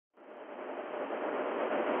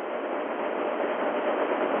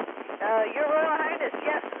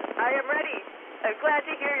Yes, I am ready. I'm glad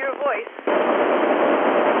to hear your voice.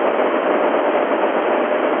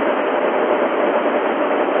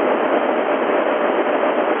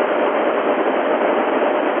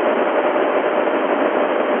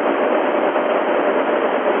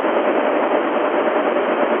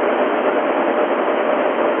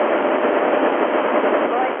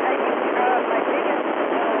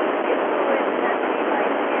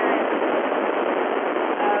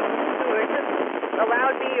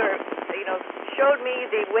 Showed me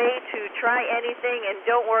the way to try anything and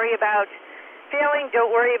don't worry about failing, don't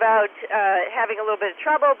worry about having a little bit of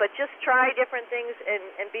trouble, but just try different things and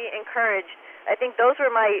be encouraged. I think those were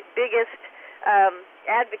my biggest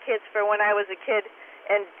advocates for when I was a kid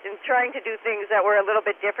and trying to do things that were a little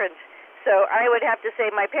bit different. So I would have to say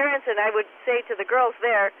my parents, and I would say to the girls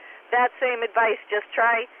there, that same advice, just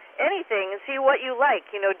try anything and see what you like.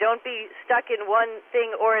 Don't be stuck in one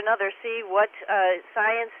thing or another. See what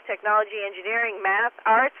science, technology, engineering, math,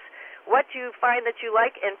 arts, what you find that you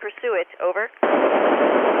like and pursue it. Over.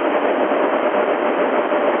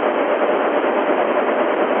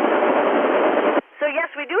 So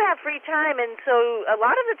yes, we do have free time, and so a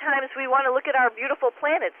lot of the times we want to look at our beautiful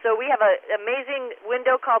planet. So we have an amazing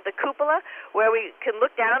window called the cupola where we can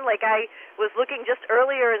look down. Like I was looking just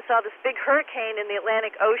earlier and saw this big hurricane in the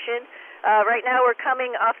Atlantic Ocean. Right now we're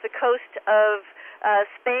coming off the coast of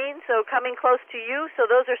Spain, so coming close to you. So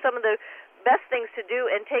those are some of the best things to do,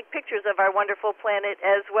 and take pictures of our wonderful planet,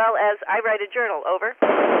 as well as I write a journal. Over.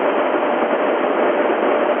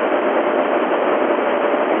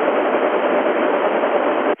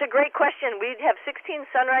 It's a great question. We have 16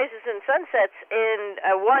 sunrises and sunsets in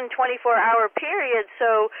one 24-hour period.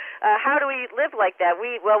 So how do we live like that?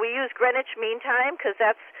 We use Greenwich Mean Time because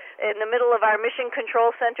that's in the middle of our mission control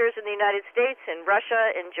centers in the United States, in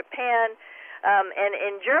Russia, in Japan, and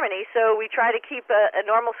in Germany. So we try to keep a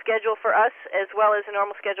normal schedule for us as well as a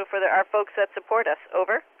normal schedule for our folks that support us.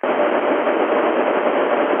 Over.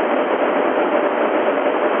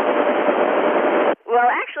 Well,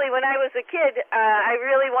 actually, when I was a kid, I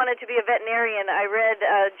really wanted to be a veterinarian. I read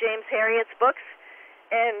James Herriot's books,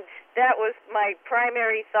 and that was my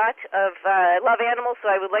primary thought of, I love animals, so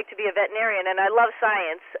I would like to be a veterinarian, and I love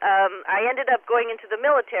science. I ended up going into the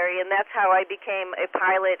military, and that's how I became a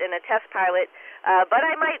pilot and a test pilot. But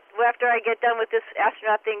I might, after I get done with this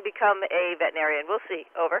astronaut thing, become a veterinarian. We'll see.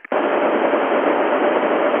 Over.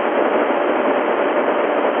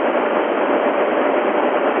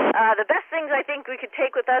 The best things I think we could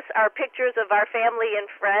take with us are pictures of our family and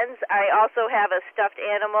friends. I also have a stuffed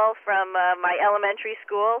animal from my elementary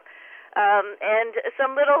school, and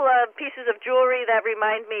some little pieces of jewelry that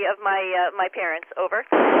remind me of my parents. Over.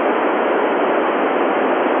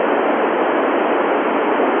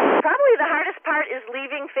 Probably the hardest part is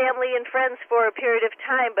leaving family and friends for a period of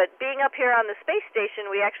time, but being up here on the space station,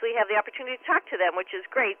 we actually have the opportunity to talk to them, which is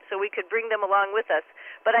great, so we could bring them along with us.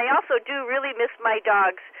 But I also do really miss my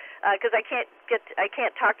dogs because I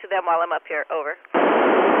can't talk to them while I'm up here. Over.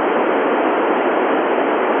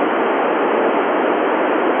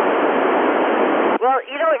 Well,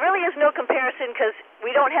 it really is no comparison because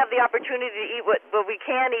we don't have the opportunity to eat what we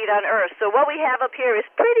can eat on Earth. So what we have up here is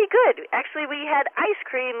pretty good. Actually, we had ice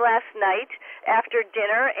cream last night after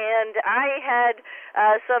dinner, and I had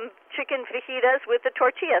some chicken fajitas with a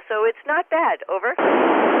tortilla, so it's not bad. Over.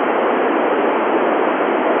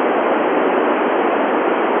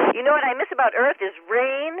 What I miss about Earth is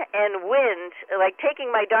rain and wind. Like taking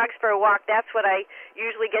my dogs for a walk, that's what I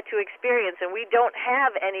usually get to experience, and we don't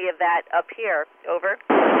have any of that up here. Over.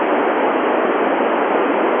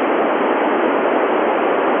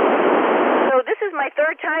 So this is my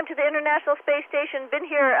third time to the International Space Station. Been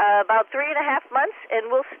here about 3.5 months, and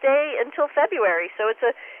we'll stay until February. So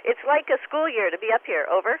it's like a school year to be up here.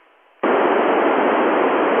 Over.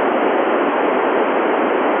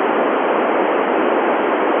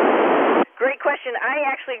 Great question. I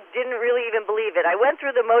actually didn't really even believe it. I went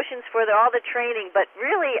through the motions for all the training, but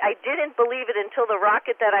really I didn't believe it until the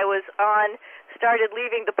rocket that I was on started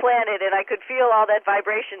leaving the planet, and I could feel all that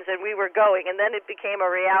vibrations, and we were going, and then it became a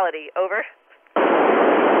reality. Over.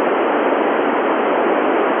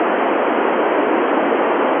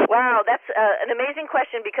 Wow, that's an amazing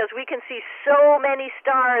question because we can see so many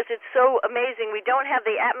stars. It's so amazing. We don't have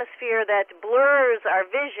the atmosphere that blurs our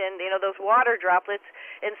vision, those water droplets,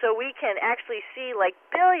 and so we can actually see like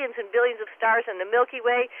billions and billions of stars in the Milky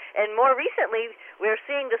Way, and more recently we're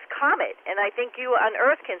seeing this comet, and I think you on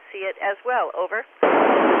Earth can see it as well. Over.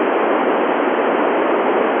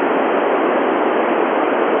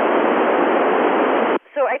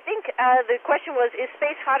 So I think the question was, is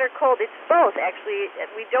space hot or cold? It's both, actually.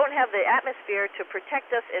 We don't have the atmosphere to protect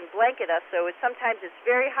us and blanket us, so sometimes it's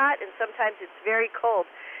very hot and sometimes it's very cold.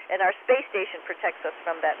 And our space station protects us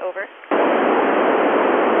from that. Over.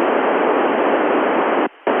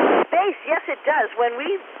 Space, yes, it does. When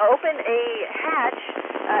we open a hatch,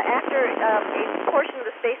 after a portion of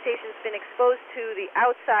the space station's been exposed to the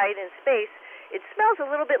outside in space, it smells a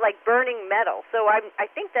little bit like burning metal. So I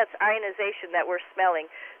think that's ionization that we're smelling.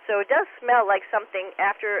 So it does smell like something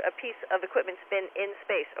after a piece of equipment's been in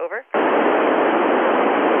space. Over.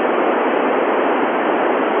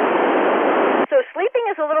 So sleeping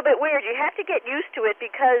is a little bit weird. You have to get used to it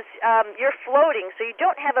because you're floating, so you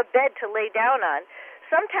don't have a bed to lay down on.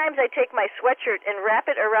 Sometimes I take my sweatshirt and wrap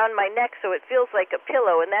it around my neck so it feels like a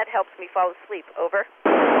pillow, and that helps me fall asleep. Over.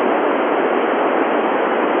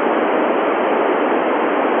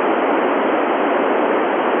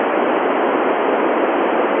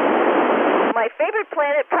 My favorite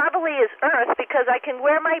planet probably is Earth because I can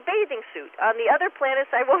wear my bathing suit. On the other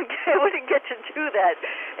planets, I wouldn't get to do that,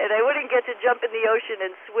 and I wouldn't get to jump in the ocean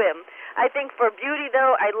and swim. I think for beauty,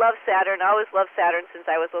 though, I love Saturn. I always loved Saturn since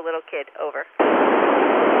I was a little kid. Over.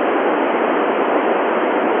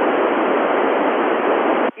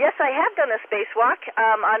 Yes, I have done a spacewalk.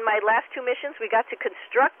 On my last 2 missions, we got to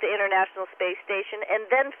construct the International Space Station and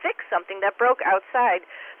then fix something that broke outside.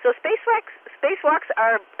 So spacewalks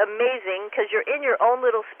are amazing because you're in your own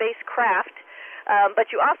little spacecraft, but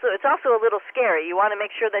it's also a little scary. You want to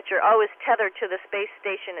make sure that you're always tethered to the space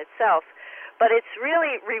station itself. But it's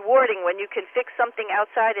really rewarding when you can fix something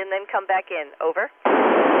outside and then come back in. Over.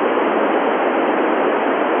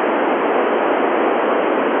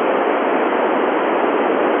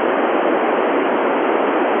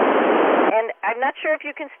 I'm not sure if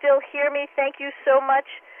you can still hear me. Thank you so much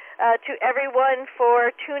to everyone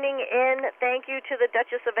for tuning in. Thank you to the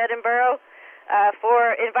Duchess of Edinburgh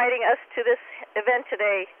for inviting us to this event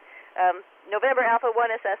today. November Alpha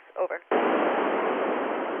 1SS, over.